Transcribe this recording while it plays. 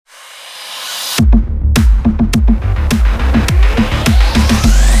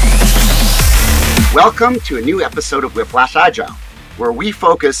Welcome to a new episode of Whiplash Agile, where we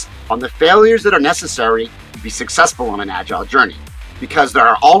focus on the failures that are necessary to be successful on an Agile journey, because there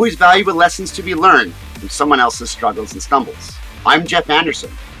are always valuable lessons to be learned from someone else's struggles and stumbles. I'm Jeff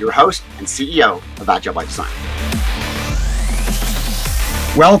Anderson, your host and CEO of Agile by Design.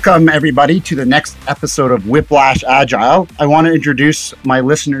 Welcome, everybody, to the next episode of Whiplash Agile. I want to introduce my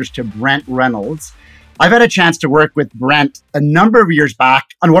listeners to Brent Reynolds. I've had a chance to work with Brent a number of years back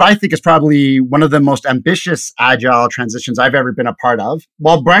on what I think is probably one of the most ambitious Agile transitions I've ever been a part of.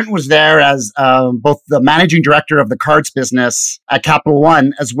 While Brent was there as both the managing director of the cards business at Capital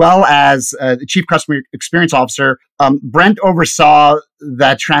One, as well as the chief customer experience officer, Brent oversaw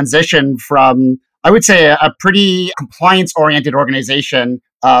that transition from, I would say, a pretty compliance-oriented organization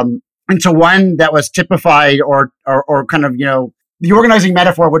into one that was typified or kind of, the organizing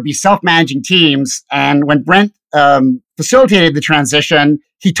metaphor would be self-managing teams. And when Brent facilitated the transition,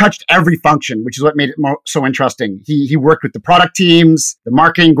 he touched every function, which is what made it so interesting. He worked with the product teams, the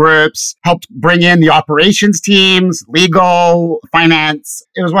marketing groups, helped bring in the operations teams, legal, finance.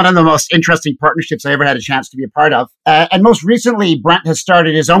 It was one of the most interesting partnerships I ever had a chance to be a part of. And most recently, Brent has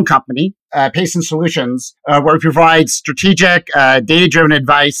started his own company, Payson Solutions, where he provides strategic, data-driven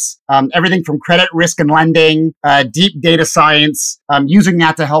advice, everything from credit risk and lending, deep data science, using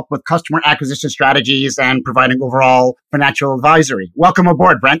that to help with customer acquisition strategies and providing overall financial advisory. Welcome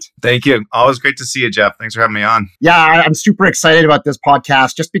aboard, Brent. Thank you. Always great to see you, Jeff. Thanks for having me on. Yeah, I'm super excited about this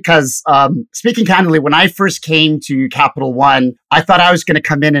podcast just because, speaking candidly, when I first came to Capital One, I thought I was going to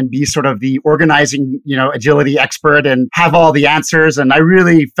come in and be sort of the organizing, agility expert and have all the answers. And I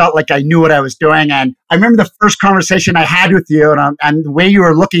really felt like I knew what I was doing. And I remember the first conversation I had with you and the way you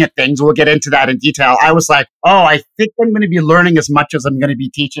were looking at things, we'll get into that in detail. I was like, oh, I think I'm going to be learning as much as I'm going to be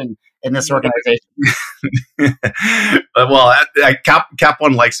teaching in this organization. Well, Cap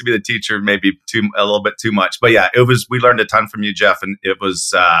One likes to be the teacher, maybe a little bit too much. But yeah, we learned a ton from you, Jeff. And it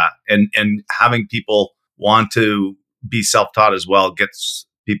was, and having people want to be self-taught as well gets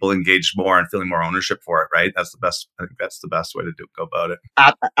people engaged more and feeling more ownership for it, right? That's the best. I think that's the best way to go about it.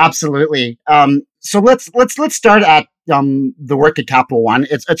 Absolutely. So let's start at the work at Capital One.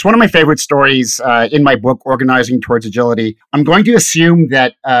 It's one of my favorite stories in my book, Organizing Towards Agility. I'm going to assume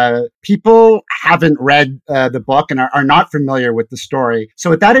that people haven't read the book and are not familiar with the story. So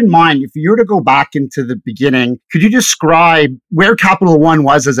with that in mind, if you were to go back into the beginning, could you describe where Capital One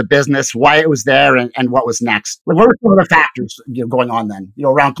was as a business, why it was there, and what was next? Like, what were some of the factors going on then,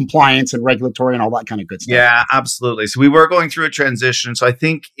 around compliance and regulatory and all that kind of good stuff? Yeah, absolutely. So we were going through a transition. So I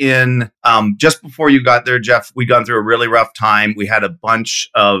think in just before you got there, Jeff, we'd gone through a really rough time. We had a bunch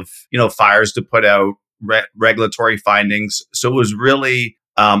of, fires to put out, regulatory findings. So it was really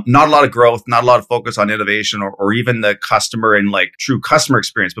not a lot of growth, not a lot of focus on innovation or even the customer and like true customer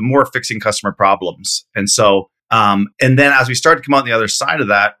experience, but more fixing customer problems. And so, and then as we started to come out on the other side of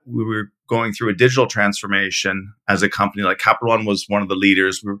that, we were going through a digital transformation as a company. Like Capital One was one of the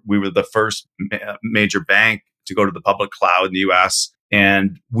leaders. We were the first major bank to go to the public cloud in the US.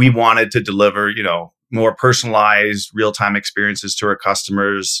 And we wanted to deliver, more personalized real-time experiences to our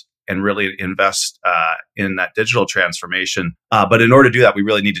customers and really invest in that digital transformation. But in order to do that, we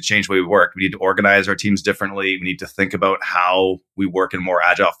really need to change the way we work. We need to organize our teams differently. We need to think about how we work in a more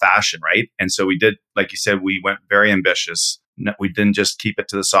agile fashion, right? And so we did, like you said, we went very ambitious. We didn't just keep it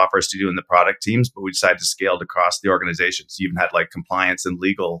to the software studio and the product teams, but we decided to scale it across the organization. So you even had like compliance and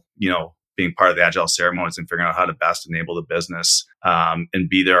legal, being part of the agile ceremonies and figuring out how to best enable the business and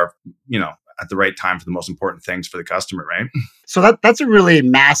be there, at the right time for the most important things for the customer, right? So that's a really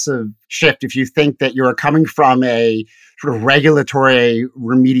massive shift if you think that you're coming from a sort of regulatory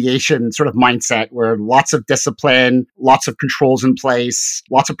remediation sort of mindset where lots of discipline, lots of controls in place,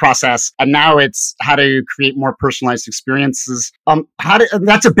 lots of process, and now it's how to create more personalized experiences.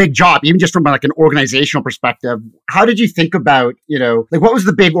 That's a big job, even just from like an organizational perspective. How did you think about, what was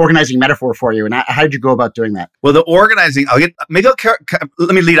the big organizing metaphor for you, and how did you go about doing that? Well, the organizing,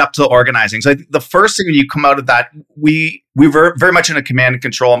 let me lead up to the organizing. So I think the first thing when you come out of that, we were very much in a command and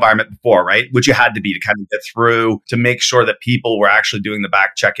control environment before, right? Which you had to be to kind of get through to make sure that people were actually doing the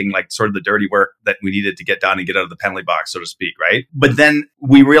back checking, like sort of the dirty work that we needed to get done and get out of the penalty box, so to speak, right? But then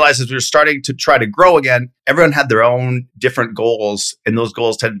we realized as we were starting to try to grow again, everyone had their own different goals, and those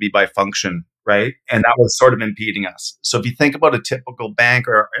goals tended to be by function, right? And that was sort of impeding us. So if you think about a typical bank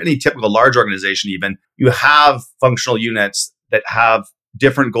or any typical large organization even, you have functional units that have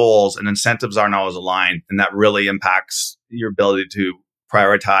different goals and incentives aren't always aligned. And that really impacts your ability to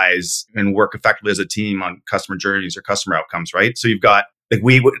prioritize and work effectively as a team on customer journeys or customer outcomes, right? So you've got,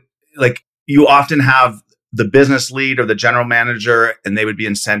 you often have the business lead or the general manager, and they would be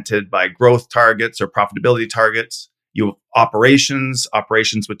incented by growth targets or profitability targets. You have operations.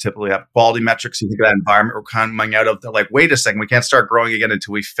 Operations would typically have quality metrics. You think of that environment we're coming out of. They're like, wait a second, we can't start growing again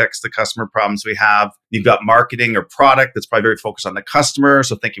until we fix the customer problems we have. You've got marketing or product that's probably very focused on the customer.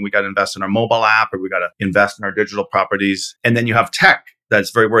 So thinking we got to invest in our mobile app or we got to invest in our digital properties. And then you have tech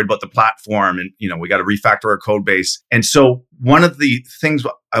that's very worried about the platform and, we got to refactor our code base. And so one of the things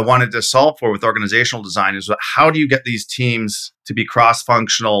I wanted to solve for with organizational design is how do you get these teams to be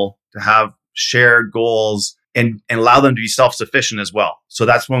cross-functional, to have shared goals, and allow them to be self-sufficient as well. So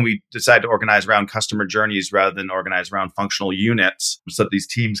that's when we decided to organize around customer journeys rather than organize around functional units so that these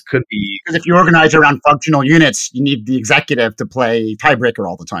teams could be... Because if you organize around functional units, you need the executive to play tiebreaker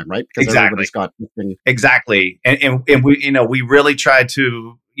all the time, right? Because exactly. Exactly. And we really tried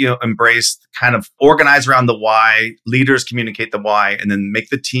to embrace kind of organize around the why, leaders communicate the why, and then make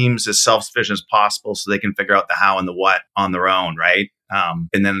the teams as self-sufficient as possible so they can figure out the how and the what on their own, right?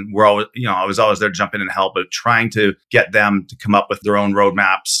 And then we're always, I was always there to jump in and help, but trying to get them to come up with their own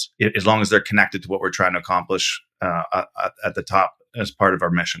roadmaps as long as they're connected to what we're trying to accomplish at the top as part of our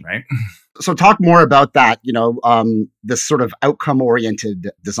mission, right? So talk more about that, this sort of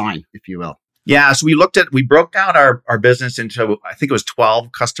outcome-oriented design, if you will. Yeah. So we broke down our business into, I think it was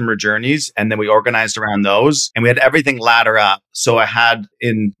 12 customer journeys. And then we organized around those and we had everything ladder up. So I had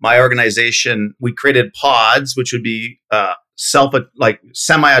in my organization, we created pods, which would be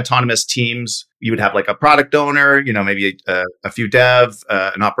semi-autonomous teams. You would have like a product owner, maybe a few dev,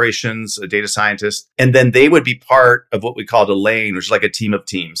 an operations, a data scientist, and then they would be part of what we called a lane, which is like a team of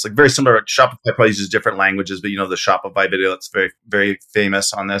teams, like very similar. Shopify probably uses different languages, but the Shopify video that's very, very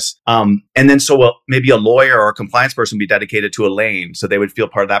famous on this. And then maybe a lawyer or a compliance person would be dedicated to a lane, so they would feel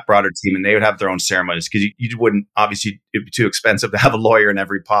part of that broader team, and they would have their own ceremonies because you wouldn't, obviously it'd be too expensive to have a lawyer in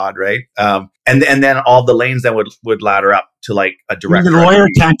every pod, right? And then all the lanes then would ladder up to like a director. The lawyer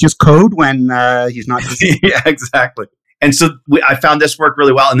can't just code when he's not. Yeah, exactly. And so I found this worked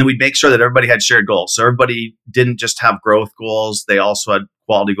really well. And then we'd make sure that everybody had shared goals. So everybody didn't just have growth goals. They also had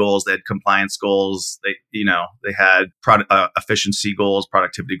quality goals. They had compliance goals. They had product efficiency goals,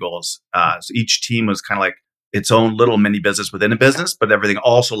 productivity goals. So each team was kind of like its own little mini business within a business, but everything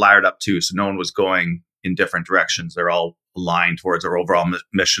also layered up too. So no one was going in different directions. They're all aligned towards our overall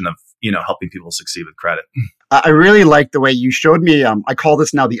mission of, helping people succeed with credit. I really like the way you showed me. I call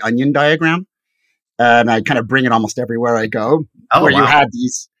this now the onion diagram. And I kind of bring it almost everywhere I go, where you had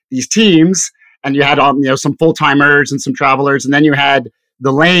these teams and you had some full-timers and some travelers. And then you had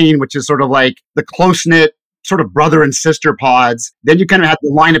the lane, which is sort of like the close-knit sort of brother and sister pods. Then you kind of had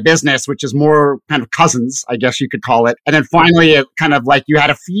the line of business, which is more kind of cousins, I guess you could call it. And then finally, it kind of like you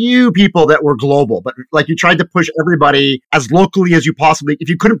had a few people that were global, but like you tried to push everybody as locally as you possibly. If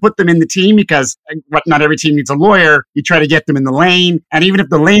you couldn't put them in the team, because not every team needs a lawyer, you try to get them in the lane. And even if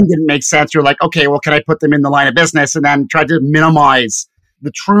the lane didn't make sense, you're like, okay, well, can I put them in the line of business? And then try to minimize the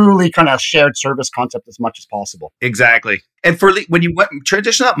truly kind of shared service concept as much as possible. Exactly. And when you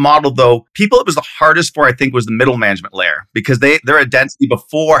transition that model, though, people it was the hardest for, I think, was the middle management layer, because their identity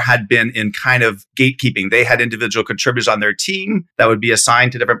before had been in kind of gatekeeping. They had individual contributors on their team that would be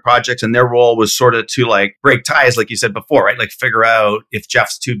assigned to different projects, and their role was sort of to like break ties, like you said before, right? Like figure out if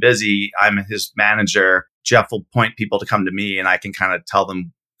Jeff's too busy, I'm his manager. Jeff will point people to come to me, and I can kind of tell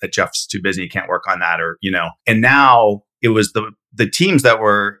them that Jeff's too busy, he can't work on that, or And now it was the teams that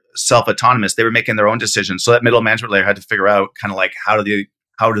were self-autonomous. They were making their own decisions. So that middle management layer had to figure out kind of like how do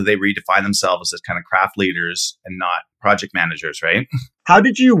they redefine themselves as kind of craft leaders and not project managers, right? How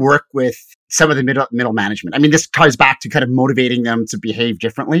did you work with some of the middle management? I mean, this ties back to kind of motivating them to behave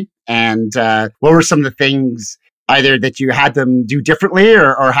differently. And what were some of the things either that you had them do differently,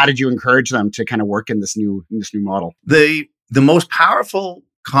 or how did you encourage them to kind of work in this new model? The most powerful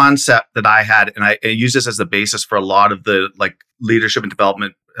concept that I had, and I use this as the basis for a lot of the like leadership and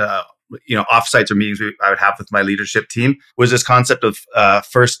development, offsites or meetings I would have with my leadership team, was this concept of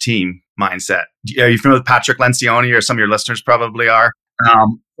first team mindset. Are you familiar with Patrick Lencioni, or some of your listeners probably are?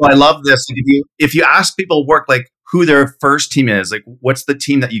 Well, I love this. If you ask people work like who their first team is, like what's the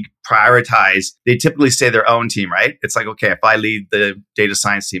team that you prioritize, they typically say their own team, right? It's like, okay, if I lead the data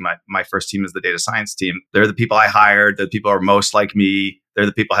science team, my first team is the data science team. They're the people I hired. They're the people who are most like me. They're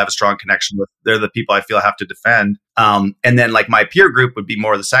the people I have a strong connection with. They're the people I feel I have to defend. And then like my peer group would be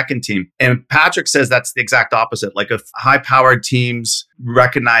more the second team. And Patrick says that's the exact opposite. Like if high-powered teams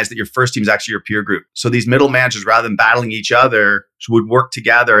recognize that your first team is actually your peer group. So these middle managers, rather than battling each other, would work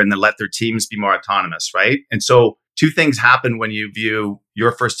together and then let their teams be more autonomous, right? And so two things happen when you view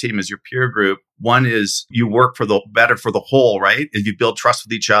your first team as your peer group. One is you work for the better for the whole, right? If you build trust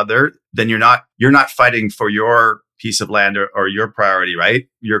with each other, then you're not fighting for your piece of land or your priority, right?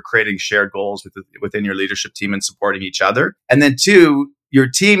 You're creating shared goals within your leadership team and supporting each other. And then two, your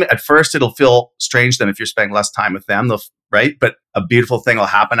team, at first, it'll feel strange to them if you're spending less time with them, right? But a beautiful thing will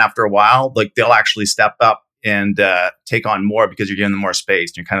happen after a while. Like they'll actually step up and take on more because you're giving them more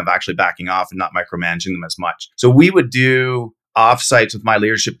space. And you're kind of actually backing off and not micromanaging them as much. So we would do offsites with my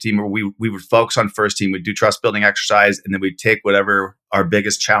leadership team where we would focus on first team. We'd do trust building exercise, and then we'd take whatever our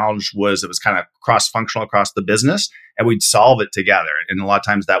biggest challenge was. It was kind of cross-functional across the business, and we'd solve it together. And a lot of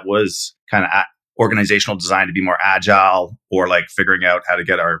times that was kind of organizational design to be more agile, or like figuring out how to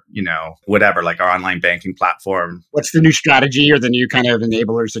get our, whatever, like our online banking platform. What's the new strategy or the new kind of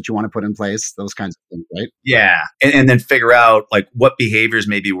enablers that you want to put in place? Those kinds of things, right? Yeah. And then figure out like what behaviors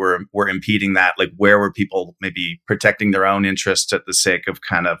maybe were impeding that, like where were people maybe protecting their own interests at the sake of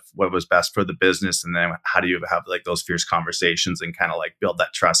kind of what was best for the business. And then how do you have like those fierce conversations and kind of like build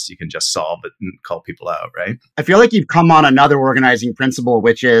that trust so you can just solve it and call people out, right? I feel like you've come on another organizing principle,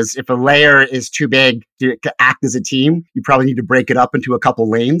 which is if a layer is too big to act as a team, you probably need to break it up into a couple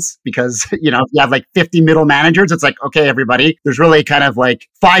lanes because, if you have like 50 middle managers, it's like, okay, everybody, there's really kind of like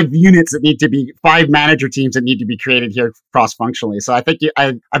 5 manager teams that need to be created here cross-functionally. So I think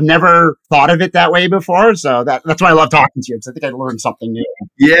I've never thought of it that way before. So that's why I love talking to you, because I think I learned something new.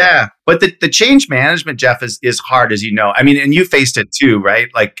 Yeah. But the change management, Jeff, is hard, as you know. I mean, and you faced it too, right?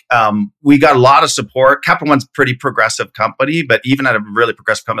 Like we got a lot of support. Capital One's a pretty progressive company, but even at a really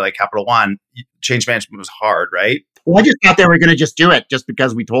progressive company like Capital One, change management was hard, right? Well, I just thought they were going to just do it just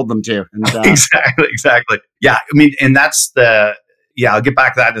because we told them to. And, Exactly. Yeah. I mean, and I'll get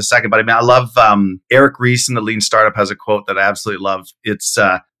back to that in a second. But I mean, I love Eric Ries in the Lean Startup has a quote that I absolutely love. It's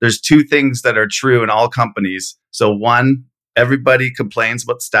there's 2 things that are true in all companies. So 1, everybody complains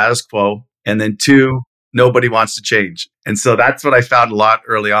about the status quo. And then 2, nobody wants to change. And so that's what I found a lot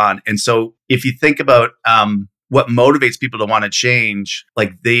early on. And so if you think about what motivates people to want to change,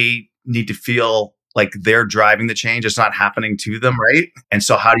 like they need to feel like they're driving the change. It's not happening to them, right? And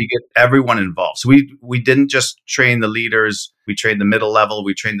so how do you get everyone involved? So we didn't just train the leaders. We trained the middle level.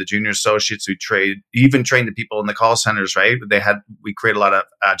 We trained the junior associates. We even trained the people in the call centers, right? We created a lot of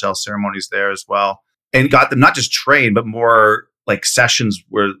agile ceremonies there as well, and got them not just trained, but more like sessions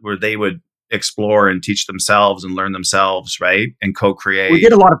where they would explore and teach themselves and learn themselves, right? And co-create. We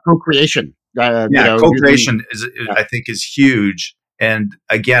did a lot of co-creation. Co-creation I think is huge. And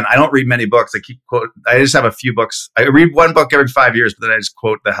again, I don't read many books. I just have a few books. I read one book every 5 years, but then I just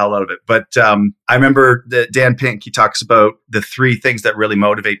quote the hell out of it. But I remember that Dan Pink, he talks about the 3 things that really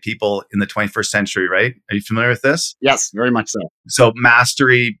motivate people in the 21st century, right? Are you familiar with this? Yes, very much so. So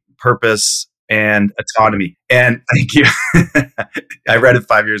mastery, purpose, and autonomy. And thank you. I read it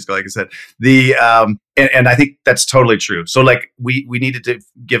 5 years ago, like I said. And I think that's totally true. So like we needed to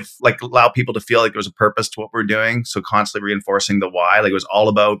allow people to feel like there was a purpose to what we're doing. So constantly reinforcing the why. Like it was all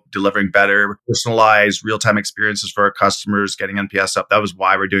about delivering better, personalized, real-time experiences for our customers, getting NPS up. That was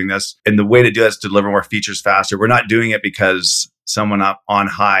why we're doing this. And the way to do that is to deliver more features faster. We're not doing it because someone up on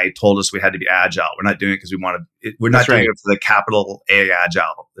high told us we had to be agile. We're not doing it because we wanted. We're not doing it for the capital A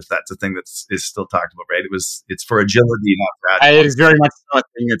agile, if that's a thing is still talked about, right? It's for agility, not for agile. It is very much so a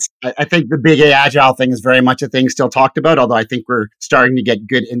thing. I think the big A agile thing is very much a thing still talked about, although I think we're starting to get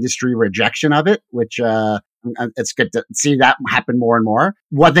good industry rejection of it, which it's good to see that happen more and more.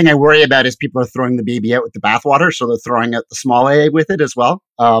 One thing I worry about is people are throwing the baby out with the bathwater, so they're throwing out the small A with it as well.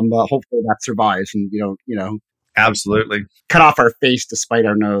 Hopefully that survives, and absolutely cut off our face to spite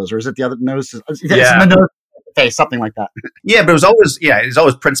our nose, or is it the other nose? Yeah, the nose face, something like that. Yeah, but it's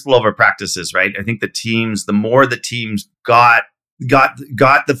always principle over practices, right? I think the more the teams got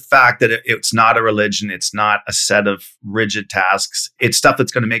the fact that it's not a religion, it's not a set of rigid tasks. It's stuff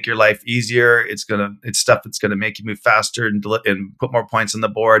that's going to make your life easier. It's stuff that's going to make you move faster and put more points on the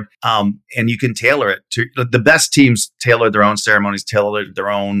board. And you can tailor it to the best teams. Tailor their own ceremonies, tailor their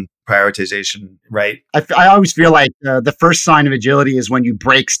own prioritization, right? I always feel like the first sign of agility is when you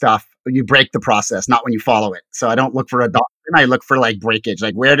break stuff. You break the process, not when you follow it. So I don't look for adoption. I look for like breakage.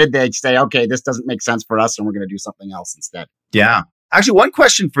 Like where did they say, okay, this doesn't make sense for us, and we're going to do something else instead. Yeah. Actually, one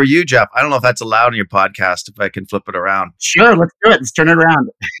question for you, Jeff. I don't know if that's allowed in your podcast, if I can flip it around. Sure, let's do it. Let's turn it around.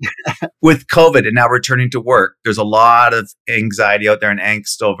 With COVID and now returning to work, there's a lot of anxiety out there and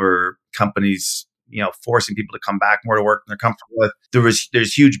angst over companies, forcing people to come back more to work than they're comfortable with.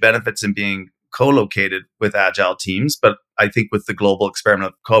 There's huge benefits in being co-located with agile teams, but I think with the global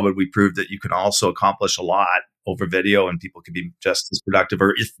experiment of COVID, we proved that you can also accomplish a lot over video, and people can be just as productive,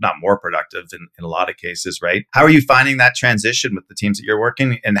 or if not more productive in a lot of cases, right? How are you finding that transition with the teams that you're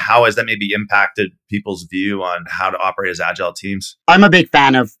working, and how has that maybe impacted people's view on how to operate as agile teams? I'm a big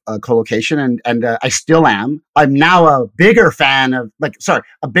fan of co-location, and I still am. I'm now a bigger fan of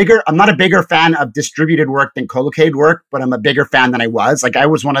I'm not a bigger fan of distributed work than co-located work, but I'm a bigger fan than I was. Like I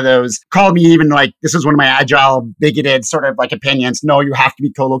was one of those, call me even like, this is one of my agile bigoted sort of like opinions. No, you have to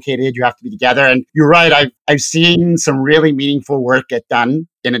be co-located. You have to be together. And you're right. I've seen some really meaningful work get done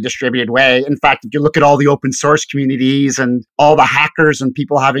in a distributed way. In fact, if you look at all the open source communities and all the hackers and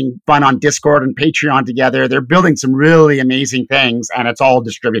people having fun on Discord and Patreon together, they're building some really amazing things, and it's all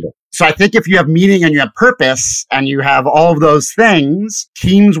distributed. So I think if you have meaning and you have purpose and you have all of those things,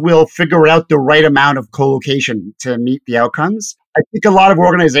 teams will figure out the right amount of co-location to meet the outcomes. I think a lot of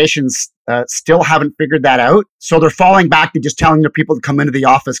organizations still haven't figured that out. So they're falling back to just telling their people to come into the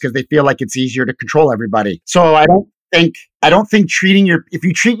office because they feel like it's easier to control everybody. So I don't think if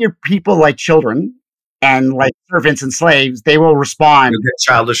you treat your people like children and like servants and slaves, they will respond. You'll get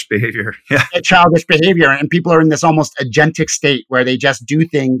childish behavior. Yeah. Childish behavior. And people are in this almost agentic state where they just do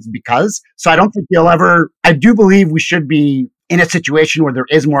things because. So I don't think I do believe we should be in a situation where there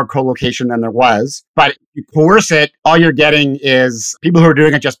is more co-location than there was. But if you coerce it, all you're getting is people who are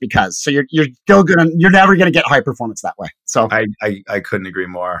doing it just because. So you're never going to get high performance that way. So I couldn't agree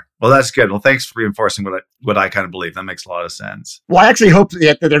more. Well, that's good. Well, thanks for reinforcing what I kind of believe. That makes a lot of sense. Well, I actually hope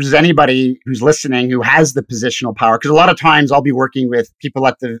that there's anybody who's listening who has the positional power, because a lot of times I'll be working with people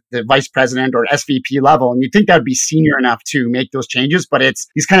at the vice president or SVP level, and you'd think that would be senior enough to make those changes, but it's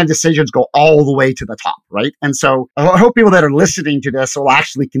these kind of decisions go all the way to the top, right? And so I hope people that are listening to this will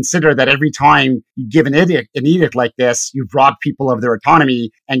actually consider that every time you give an edict like this, you've robbed people of their autonomy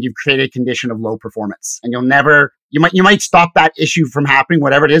and you've created a condition of low performance. And you might stop that issue from happening,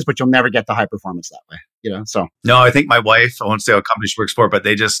 whatever it is, but you'll never get the high performance that way. So no, I think my wife, I won't say what company she works for, but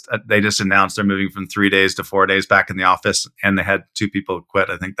they just announced they're moving from 3 days to 4 days back in the office, and they had 2 people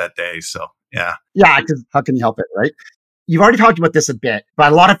quit, I think, that day. So yeah, because how can you help it, right? You've already talked about this a bit,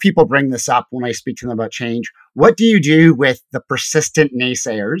 but a lot of people bring this up when I speak to them about change. What do you do with the persistent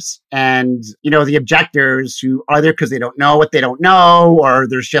naysayers and, the objectors who are there because they don't know what they don't know, or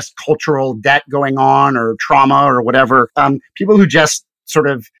there's just cultural debt going on or trauma or whatever? People who just sort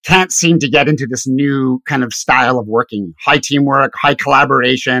of can't seem to get into this new kind of style of working, high teamwork, high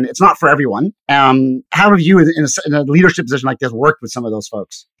collaboration. It's not for everyone. How have you in a leadership position like this worked with some of those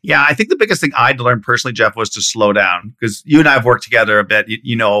folks? Yeah, I think the biggest thing I'd learned personally, Jeff, was to slow down, because you and I have worked together a bit.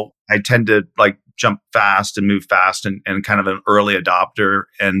 I tend to like jump fast and move fast and kind of an early adopter.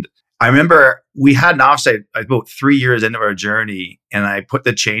 And I remember we had an offsite about 3 years into our journey, and I put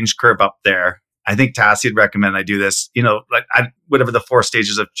the change curve up there. I think Tassie would recommend I do this, whatever the 4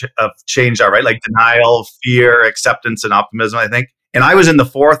 stages of change are, right? Like denial, fear, acceptance, and optimism, I think. And I was in the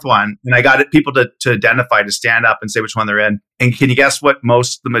 4th one, and I got people to identify, to stand up and say which one they're in. And can you guess what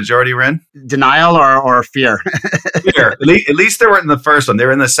the majority were in? Denial or fear? Fear. At least they weren't in the first one. They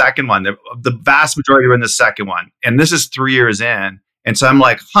were in the second one. The vast majority were in the second one. And this is 3 years in. And so I'm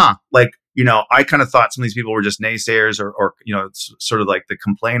like, I kind of thought some of these people were just naysayers or sort of like the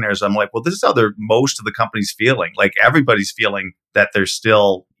complainers. I'm like, well, this is how most of the company's feeling. Like everybody's feeling that there's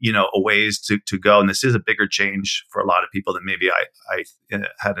still, a ways to go. And this is a bigger change for a lot of people than maybe I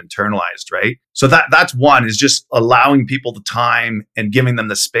had internalized, right? So that's one, is just allowing people the time and giving them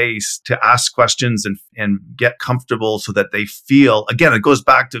the space to ask questions and get comfortable so that they feel, again, it goes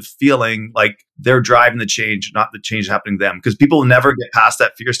back to feeling like they're driving the change, not the change happening to them. Because people will never get past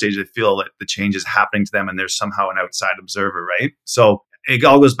that fear stage. They feel that the change is happening to them and there's somehow an outside observer, right? So it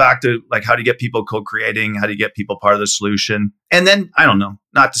all goes back to like, how do you get people co-creating? How do you get people part of the solution? And then, I don't know,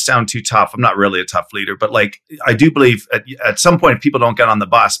 not to sound too tough, I'm not really a tough leader, but like, I do believe at some point, if people don't get on the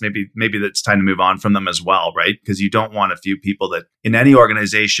bus, maybe it's time to move on from them as well, right? Because you don't want a few people that in any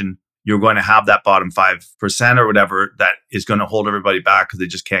organization, you're going to have that bottom 5% or whatever that is going to hold everybody back because they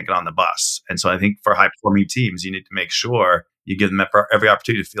just can't get on the bus. And so I think for high performing teams, you need to make sure you give them every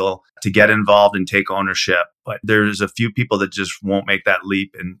opportunity to get involved and take ownership. But there's a few people that just won't make that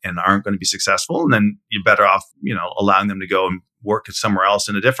leap and aren't going to be successful. And then you're better off, allowing them to go and work somewhere else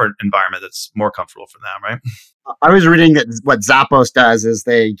in a different environment that's more comfortable for them, right? I was reading that what Zappos does is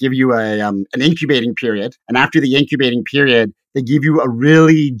they give you an incubating period. And after the incubating period, they give you a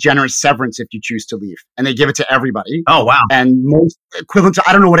really generous severance if you choose to leave. And they give it to everybody. Oh, wow. And most equivalent to,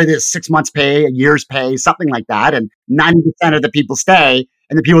 I don't know what it is, 6 months pay, a year's pay, something like that. And 90% of the people stay.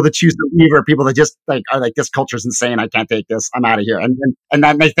 And the people that choose to leave are people that just are like, this culture's insane. I can't take this. I'm out of here. And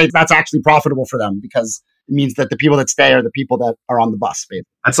then they think that's actually profitable for them because means that the people that stay are the people that are on the bus, basically.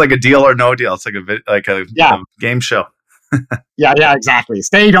 That's like a deal or no deal. It's like a game show. Yeah, exactly.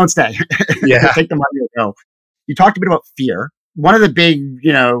 Stay, don't stay. Yeah. Take the money or go. You talked a bit about fear. One of the big,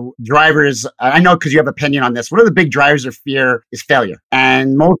 drivers, I know because you have opinion on this, one of the big drivers of fear is failure.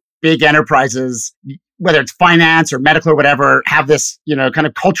 And most big enterprises, whether it's finance or medical or whatever, have this, kind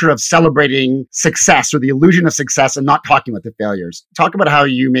of culture of celebrating success or the illusion of success and not talking about the failures. Talk about how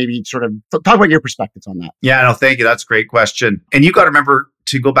you maybe talk about your perspectives on that. Yeah, no, thank you. That's a great question. And you got to remember,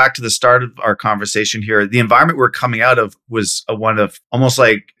 to go back to the start of our conversation here, the environment we're coming out of was one of almost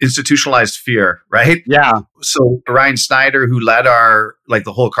like institutionalized fear, right? Yeah. So Ryan Snyder, who led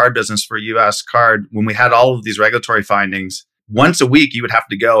the whole card business for US Card, when we had all of these regulatory findings, once a week you would have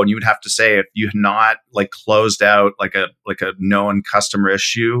to go and you would have to say if you had not closed out like a known customer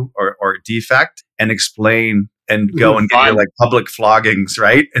issue or defect, and explain and go and get your public floggings,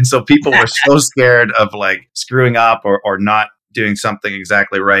 right? And so people were so scared of screwing up or not doing something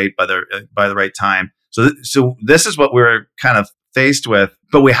exactly right by the right time. So this is what we're kind of faced with,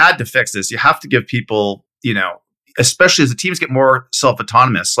 but we had to fix this. You have to give people, especially as the teams get more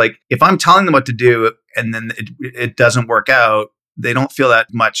self-autonomous. Like if I'm telling them what to do and then it doesn't work out, they don't feel that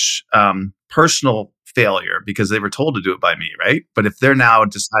much personal failure because they were told to do it by me, right? But if they're now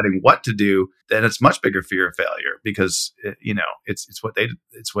deciding what to do, then it's much bigger fear of failure because it's what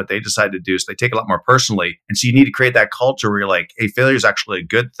they decide to do. So they take it a lot more personally, and so you need to create that culture where you're like, hey, failure is actually a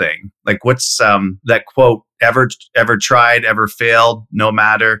good thing. Like what's that quote? Ever tried, ever failed? No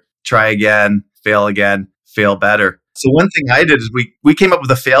matter. Try again, fail better. So one thing I did is we came up with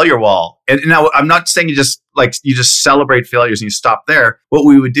a failure wall. And now I'm not saying you just celebrate failures and you stop there. What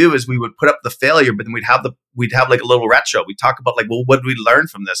we would do is we would put up the failure, but then we'd have a little retro. We talk about what did we learn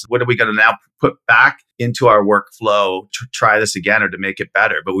from this? What are we going to now put back into our workflow to try this again or to make it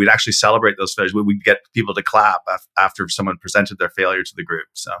better? But we'd actually celebrate those failures. We'd get people to clap after someone presented their failure to the group.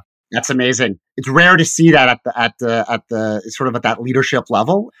 So that's amazing. It's rare to see that at the sort of at that leadership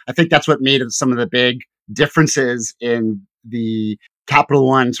level. I think that's what made some of the big differences in the Capital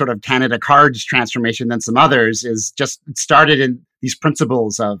One sort of Canada Cards transformation than some others is just it started in these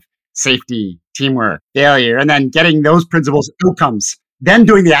principles of safety, teamwork, failure, and then getting those principles outcomes, then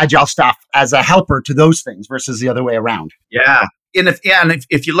doing the agile stuff as a helper to those things versus the other way around. Yeah. And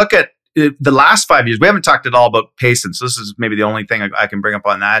if you look at the last 5 years, we haven't talked at all about Payson. So this is maybe the only thing I can bring up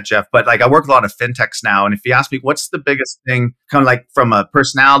on that, Jeff. But I work with a lot of fintechs now. And if you ask me, what's the biggest thing kind of from a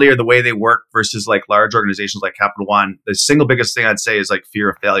personality or the way they work versus large organizations like Capital One, the single biggest thing I'd say is fear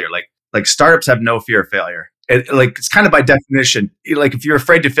of failure. Like startups have no fear of failure. It's kind of by definition. If you're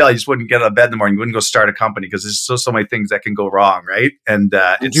afraid to fail, you just wouldn't get out of bed in the morning. You wouldn't go start a company because there's so many things that can go wrong, right? And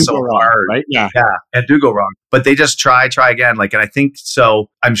it's so hard, right? Yeah, and do go wrong. But they just try again. And I think so.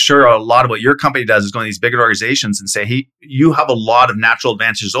 I'm sure a lot of what your company does is go to these bigger organizations and say, "Hey, you have a lot of natural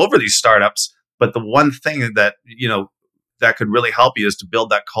advantages over these startups." But the one thing that that could really help you is to build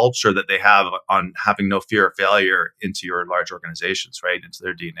that culture that they have on having no fear of failure into your large organizations, right? Into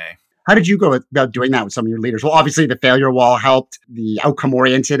their DNA. How did you go about doing that with some of your leaders? Well, obviously the failure wall helped, the outcome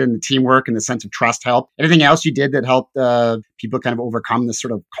oriented and the teamwork and the sense of trust helped. Anything else you did that helped people kind of overcome this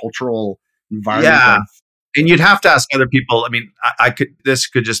sort of cultural environment? Yeah. And you'd have to ask other people. I mean, this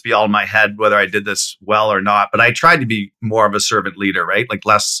could just be all in my head, whether I did this well or not, but I tried to be more of a servant leader, right?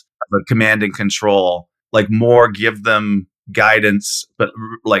 Less of a command and control, more give them guidance, but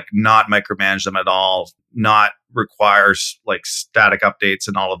not micromanage them at all, not requires static updates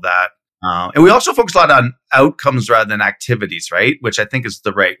and all of that. And we also focus a lot on outcomes rather than activities, right? Which I think is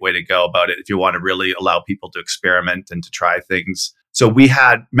the right way to go about it if you want to really allow people to experiment and to try things. So we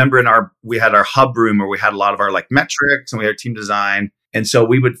had our hub room where we had a lot of our metrics and we had team design. And so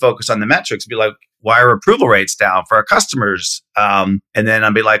we would focus on the metrics, be like, why are approval rates down for our customers? And then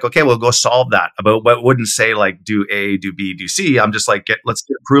I'd be like, okay, we'll go solve that. But wouldn't say do A, do B, do C. I'm just let's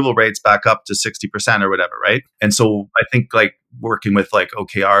get approval rates back up to 60% or whatever, right? And so I think working with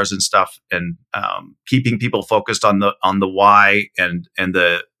OKRs and stuff and keeping people focused on the why and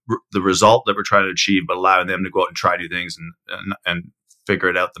the result that we're trying to achieve, but allowing them to go out and try new things and figure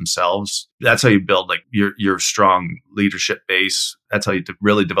it out themselves. That's how you build your strong leadership base. That's how you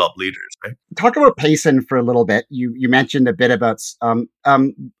really develop leaders, right? Talk about Payson for a little bit. You mentioned a bit about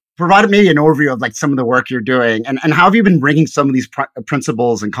provided maybe an overview of some of the work you're doing and how have you been bringing some of these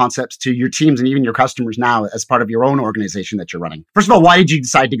principles and concepts to your teams and even your customers now as part of your own organization that you're running? First of all, why did you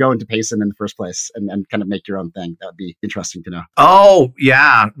decide to go into Payson in the first place and kind of make your own thing? That would be interesting to know. Oh,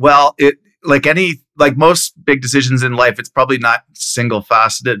 yeah. Well, most big decisions in life, it's probably not single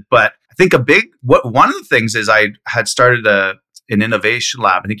faceted, but I think one of the things is I had started an innovation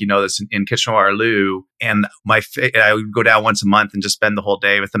lab. I think you know this in Kitchener-Waterloo. And I would go down once a month and just spend the whole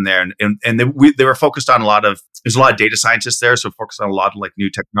day with them there. And they were focused on there's a lot of data scientists there. So focused on a lot of like new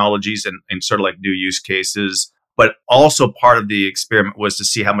technologies and sort of like new use cases. But also part of the experiment was to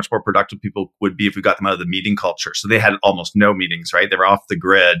see how much more productive people would be if we got them out of the meeting culture. So they had almost no meetings, right? They were off the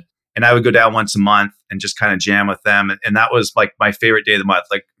grid. And I would go down once a month and just kind of jam with them. And that was like my favorite day of the month.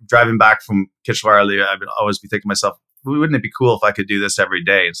 Like driving back from Kitchener-Waterloo, I would always be thinking to myself, wouldn't it be cool if I could do this every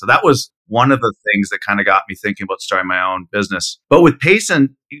day? And so that was one of the things that kind of got me thinking about starting my own business. But with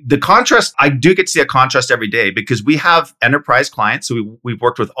Payson, the contrast, I do get to see a contrast every day because we have enterprise clients. So we've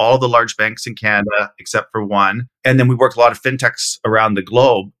worked with all the large banks in Canada, except for one. And then we work a lot of fintechs around the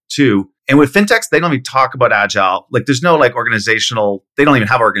globe too. And with fintechs, they don't even talk about Agile. Like there's no like they don't even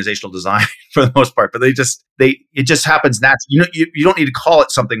have organizational design for the most part, but it just happens naturally. You don't need to call it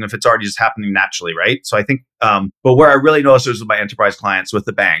something if it's already just happening naturally, right? So I think, but where I really noticed was with my enterprise clients, with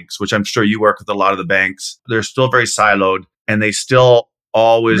the banks, which I'm sure you work with a lot of the banks, they're still very siloed and they still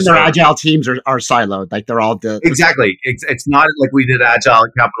always their Agile teams are siloed. Like they're all exactly. It's not like we did Agile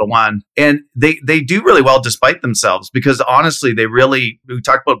at Capital One, and they do really well despite themselves because honestly, we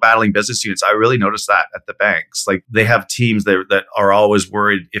talked about battling business units. I really noticed that at the banks, like they have teams that are always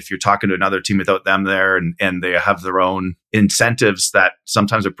worried if you're talking to another team without them there, and they have their own incentives that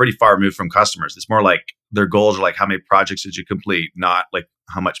sometimes are pretty far removed from customers. It's more like their goals are like how many projects did you complete, not like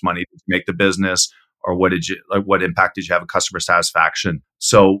how much money did you make the business. Or what impact did you have on customer satisfaction?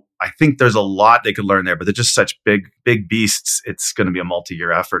 So I think there's a lot they could learn there, but they're just such big beasts. It's going to be a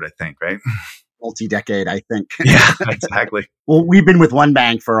multi-year effort, I think, right? Multi-decade, I think. Yeah, exactly. Well, we've been with one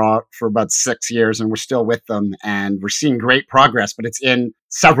bank for about 6 years and we're still with them and we're seeing great progress, but it's in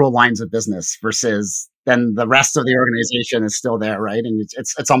several lines of business versus then the rest of the organization is still there, right? And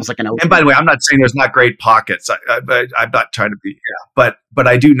it's almost like an open. And by the way, I'm not saying there's not great pockets. I'm not trying to be, but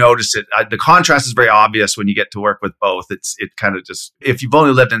I do notice it. The contrast is very obvious when you get to work with both. It kind of just, if you've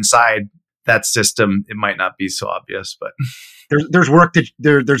only lived inside that system, it might not be so obvious, but there's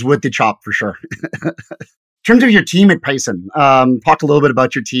wood to chop for sure. In terms of your team at Payson, talk a little bit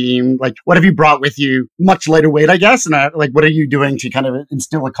about your team. Like, what have you brought with you? Much lighter weight, I guess. And what are you doing to kind of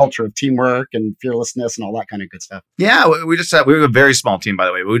instill a culture of teamwork and fearlessness and all that kind of good stuff? Yeah, we were a very small team, by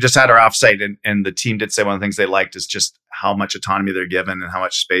the way. We just had our offsite, and the team did say one of the things they liked is just how much autonomy they're given and how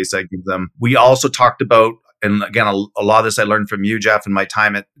much space I give them. We also talked about, and again, a lot of this I learned from you, Jeff, in my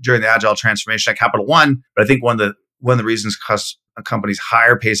time during the Agile transformation at Capital One. But I think one of the reasons companies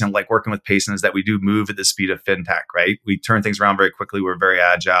hire Payson, like working with Payson, is that we do move at the speed of fintech, right? We turn things around very quickly. We're very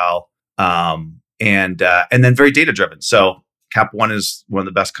agile, and then very data driven. So Cap One is one of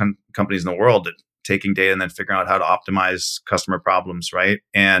the best companies in the world at taking data and then figuring out how to optimize customer problems, right?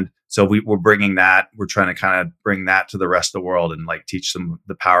 And so we're bringing that. We're trying to kind of bring that to the rest of the world and like teach them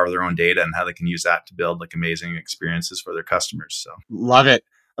the power of their own data and how they can use that to build like amazing experiences for their customers. So love it.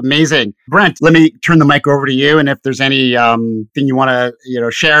 Amazing. Brent, let me turn the mic over to you. And if there's any thing you want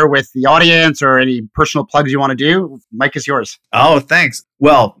to share with the audience or any personal plugs you want to do, mic is yours. Oh, thanks.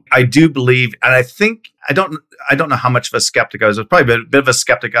 Well, I do believe, and I think, I don't know how much of a skeptic I was. I was probably a bit of a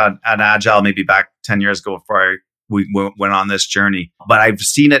skeptic on Agile maybe back 10 years ago before we went on this journey. But I've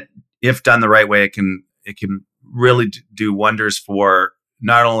seen it, if done the right way, it can really do wonders for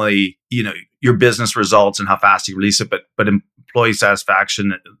not only, your business results and how fast you release it, but employee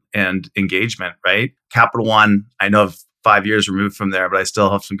satisfaction and engagement, right? Capital One, I know of 5 years removed from there, but I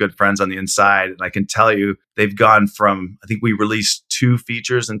still have some good friends on the inside. And I can tell you they've gone from, I think we released 2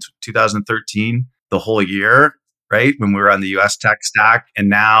 features in 2013, the whole year, right? When we were on the US tech stack. And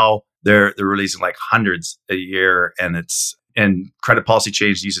now they're releasing like hundreds a year. And credit policy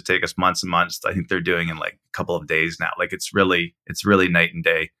change used to take us months and months. I think they're doing in like a couple of days now. Like it's really night and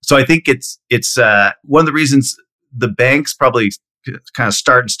day. So I think it's one of the reasons the banks probably kind of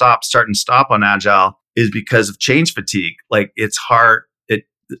start and stop on Agile is because of change fatigue. Like it's hard.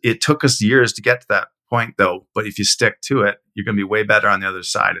 It took us years to get to that point though. But if you stick to it, you're going to be way better on the other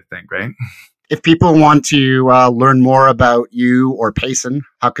side, I think, right? If people want to learn more about you or Payson,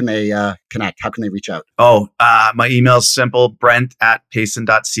 how can they connect? How can they reach out? My email is simple,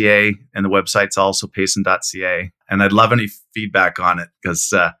 brent@payson.ca, and the website's also payson.ca. And I'd love any feedback on it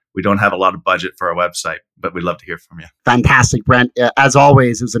because we don't have a lot of budget for our website, but we'd love to hear from you. Fantastic, Brent. As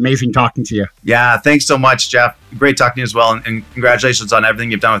always, it was amazing talking to you. Yeah, thanks so much, Jeff. Great talking to you as well. And congratulations on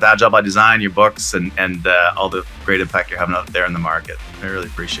everything you've done with Agile by Design, your books, and all the great impact you're having out there in the market. I really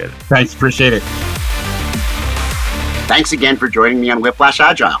appreciate it. Thanks. Appreciate it. Thanks again for joining me on Whiplash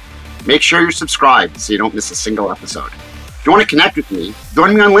Agile. Make sure you're subscribed so you don't miss a single episode. If you want to connect with me,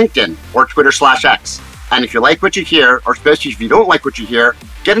 join me on LinkedIn or Twitter/X. And if you like what you hear, or especially if you don't like what you hear,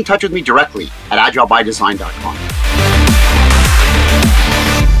 get in touch with me directly at agilebydesign.com.